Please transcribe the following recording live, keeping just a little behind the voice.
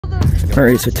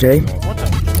Alright, so today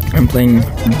I'm playing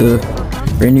the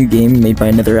brand new game made by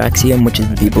another Axiom, which is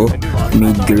the people who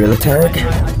made gorillatag.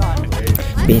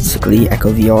 Basically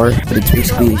Echo VR, but it's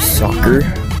basically soccer.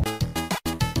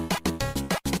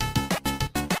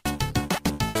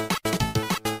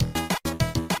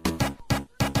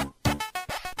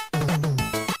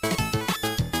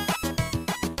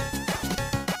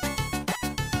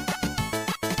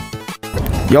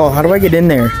 Yo, how do I get in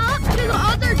there?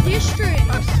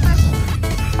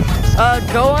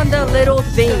 Go on the little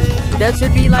thing. That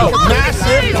should be like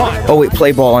massive. Oh wait,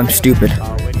 play ball. I'm stupid.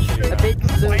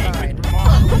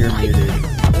 You're muted.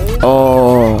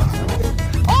 Oh.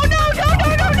 Oh no!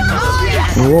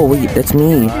 Whoa, wait, that's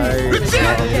me. I'm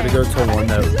gonna go to one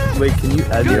that. Wait, can you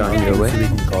edit on your way so we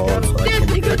can call? So I can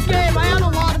Good game. I had a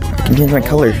lot of. I can change my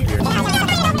color.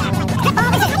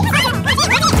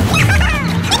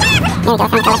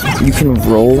 You can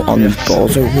roll on these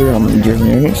balls over here on the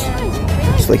engineers.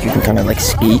 It's like you can kind of like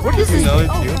skate.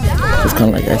 It's kind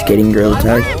of like a skating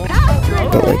gorillatag.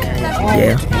 But like,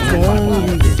 yeah.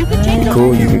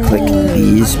 Cool, you can click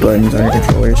these buttons on your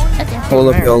controllers.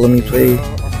 Hold up, y'all, let me play.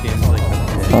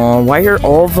 Why are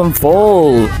all of them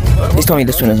full? Please tell me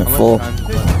this one isn't full.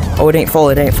 Oh, it ain't full,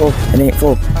 it ain't full, it ain't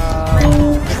full.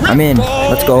 I'm in,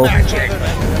 let's go.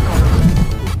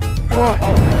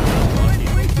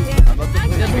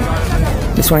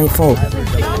 This one ain't full.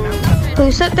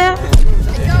 Who said that?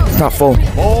 It's not full.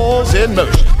 Balls in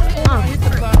motion.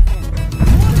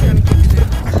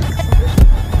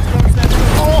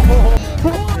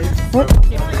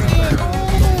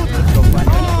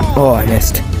 Oh, I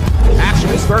missed.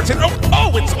 Action starts in.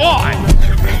 Oh, it's on.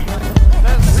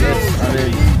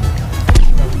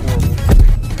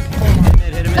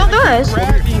 Don't do this.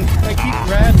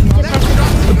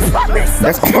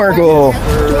 That's our goal.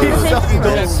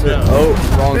 Oh,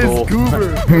 wrong goal.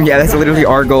 Yeah, that's literally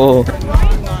our goal.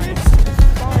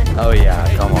 Oh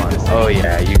yeah, come on. Oh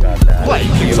yeah, you got that. Play,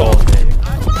 You all.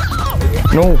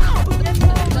 No.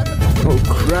 Oh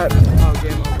crap.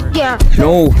 Yeah.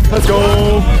 No. Let's go.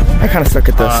 I kind of suck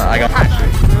at this. I got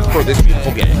action for this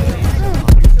beautiful game.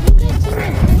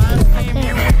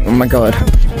 Oh my god.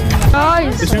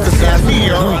 Guys.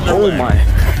 Oh my.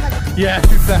 Yeah,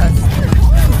 too fast.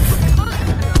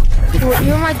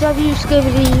 You're my W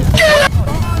Skibidi.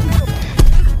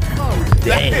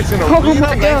 That is an Oh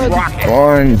my arena god. rocket.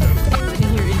 On.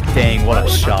 Dang, what a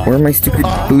shot. Where are my stupid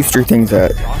booster things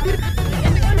at?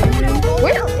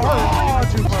 Where?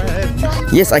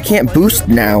 Yes, I can't boost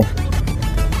now.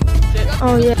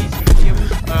 Oh yeah.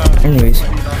 Anyways.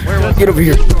 Get over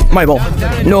here. My ball.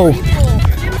 No.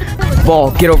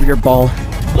 Ball. Get over here, ball.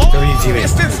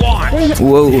 Distance launch.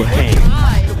 Whoa.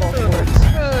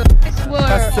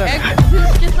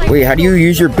 Wait, how do you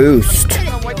use your boost?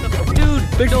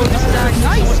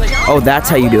 Oh, that's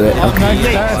how you do it.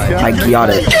 Okay. I got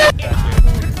it.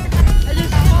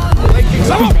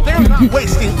 They're not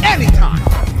wasting any time.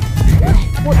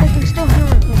 What, they can still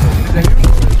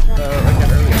hear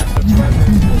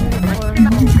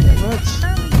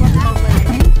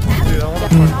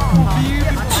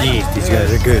Jeez, these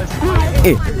guys are good.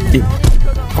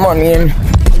 Come on, man.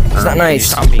 That's not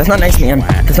nice. That's not nice, man.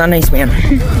 That's not nice, man.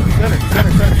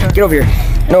 Get over here.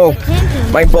 No.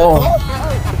 My ball.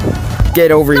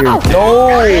 Get over here. No.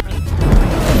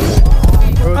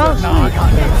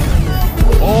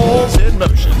 Balls in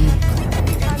motion.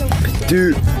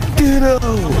 Dude, get out.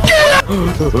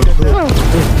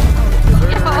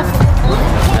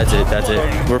 That's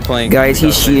it. We're playing. Guys,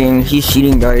 he's cheating. He's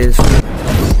cheating, guys.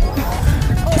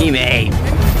 Teammate.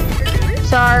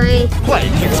 Sorry. Play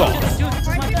kicks off.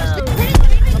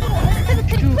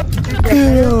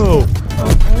 Ew.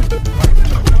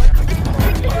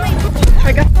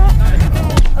 I got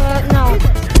that. No.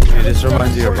 Dude, this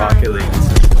reminds me of Rocket League.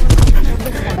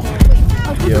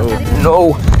 Yo.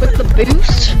 No. With the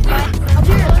boost?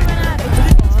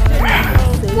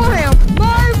 Why am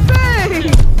I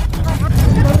big?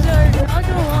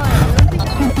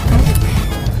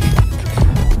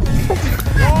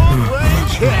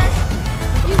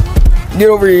 Get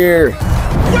over here.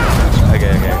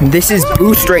 Okay. This is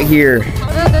boost right here.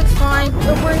 Yeah, that's fine.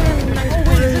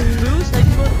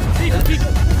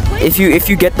 If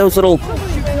you get those little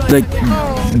like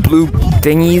blue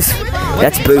thingies,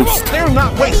 that's boost. They're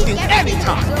not wasting any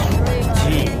time.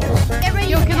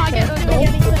 Yo, can I get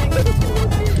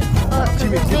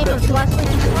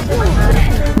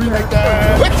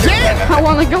What's it? I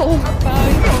wanna go.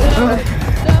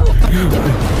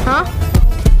 Huh?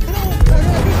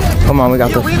 Come on, we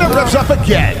got The this. arena revs up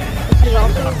again.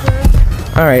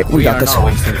 Alright, we got this.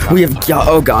 We have.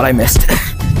 Oh god, I missed.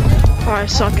 Oh, I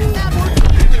suck.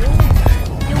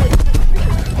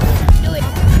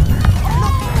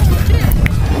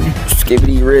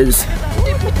 Skibbity Riz.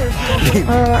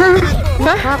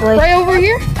 Right over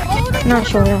here? Not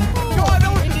sure.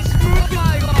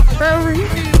 Right over here?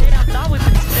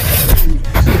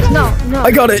 No.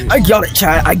 I got it,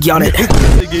 chat, I got it.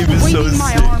 The game is so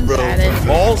sick,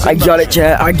 bro. I got it,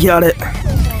 chat, I got it.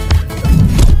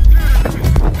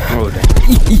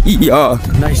 Yeah.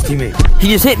 Nice teammate. He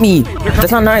just hit me.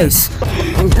 That's not nice.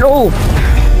 No.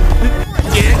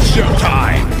 It's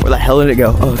showtime. Where the hell did it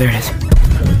go? Oh, there it is.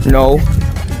 No.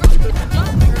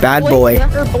 Bad boy.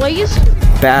 Or Blaze?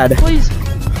 Bad. Please.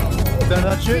 Send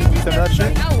that shit. Send that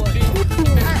shit.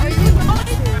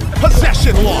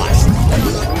 Possession lost.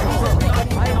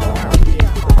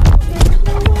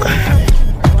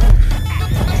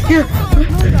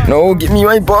 No, give me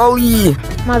my volley.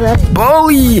 My bad.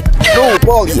 Volley. No,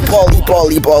 volley.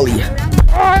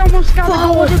 I almost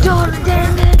got the goal.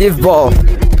 Give ball.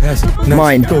 Pass. Nice.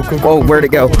 Mine. Go, go, go. Oh, where'd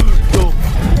it go? Go.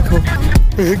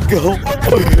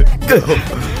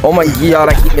 Oh my god,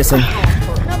 I keep missing.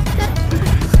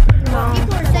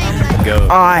 Go.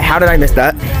 How did I miss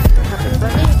that?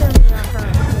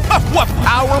 What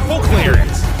powerful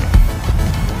clearance.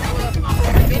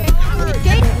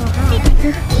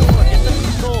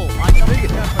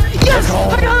 Yes! I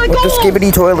got a With the goal!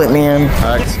 skibbity toilet, man.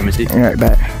 Let me see. Alright,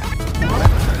 bet.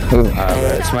 Ooh.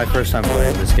 It's my first time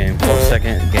playing this game. Well,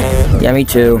 second game. Yeah, me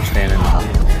too.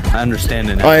 I understand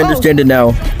it now. I understand it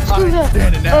now.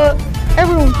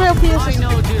 Everyone, play PS.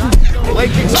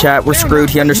 Chat, we're screwed.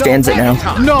 He understands it now.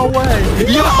 No way!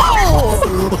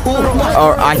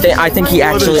 Or I think he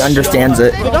actually understands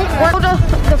it.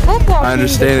 The football I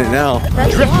understand it now.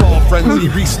 Drift ball frenzy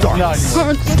restarts.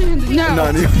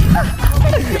 No.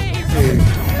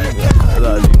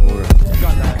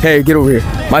 Hey, get over here.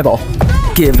 My ball.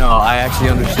 Give. No, I actually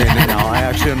understand it now.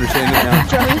 I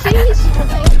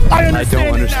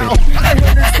don't understand.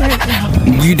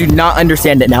 You do not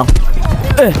understand it now.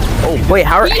 Oh, wait,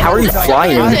 how are you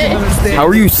flying? How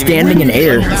are you standing in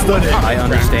air? I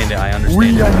understand it.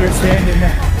 We understand it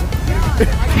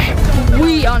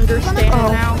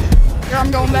now. Here,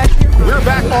 I'm going back here. We're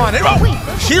back on it. Oh,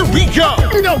 here we go.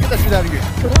 No, get that shit out of here.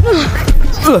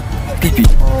 Pee-pee.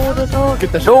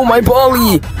 No, my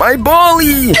volley! My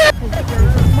volley!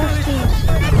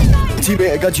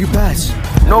 Teammate, I got you pass.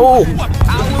 No!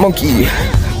 Monkey.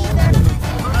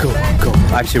 Go.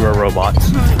 Actually, we're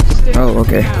robots. Oh,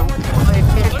 okay.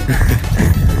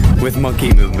 With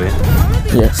monkey movement.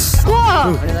 Yes.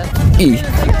 E.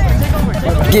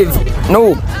 Give.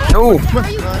 No.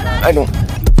 I don't.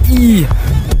 E.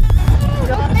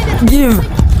 Give.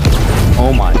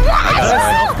 Oh my. I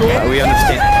got it right. We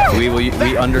understand.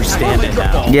 We understand it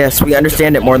now. Yes, we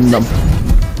understand it more than them.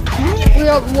 We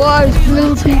are wise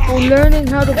blue people learning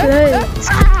how to play.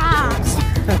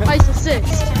 Nice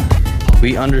assist.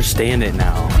 We understand it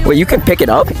now. Wait, you can pick it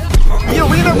up? The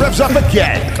arena revs up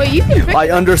again. Wait, you can pick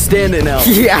I understand it now.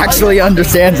 He actually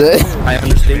understands it. I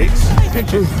understand it.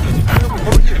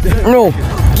 No.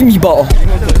 Give me ball.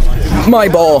 My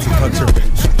ball. I'll take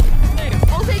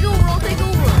over.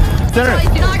 Center. I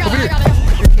got it.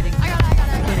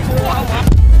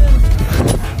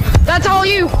 That's all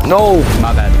you. No.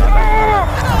 My bad.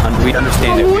 We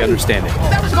understand it.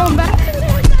 That was going back.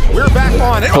 We're back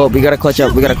on it. Oh, we gotta clutch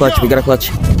up. We gotta clutch. We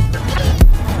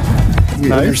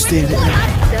understand it.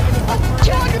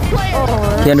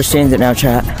 He understands it now,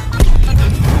 chat.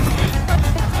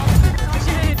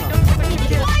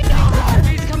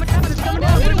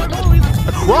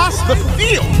 Across the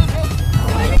field.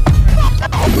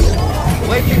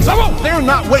 They're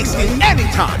not wasting any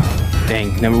time.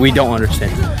 Dang. No, we don't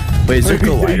understand. Wait, is there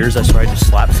colliders? I swear I just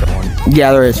slapped someone.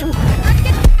 Yeah, there is.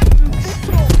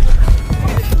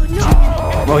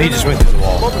 Oh, he just went through the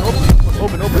wall.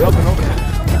 Open.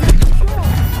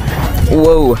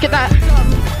 Whoa. Get that.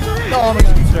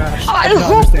 I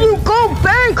hope you go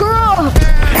bankrupt.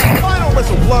 Final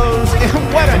whistle blows,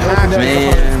 and what an action.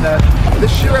 Man. The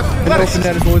sheer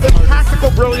athleticism, the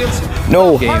tactical brilliance.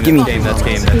 No. Game. Give me. That's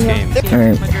game.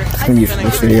 Alright. That's gonna be for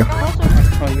this video.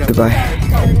 Goodbye.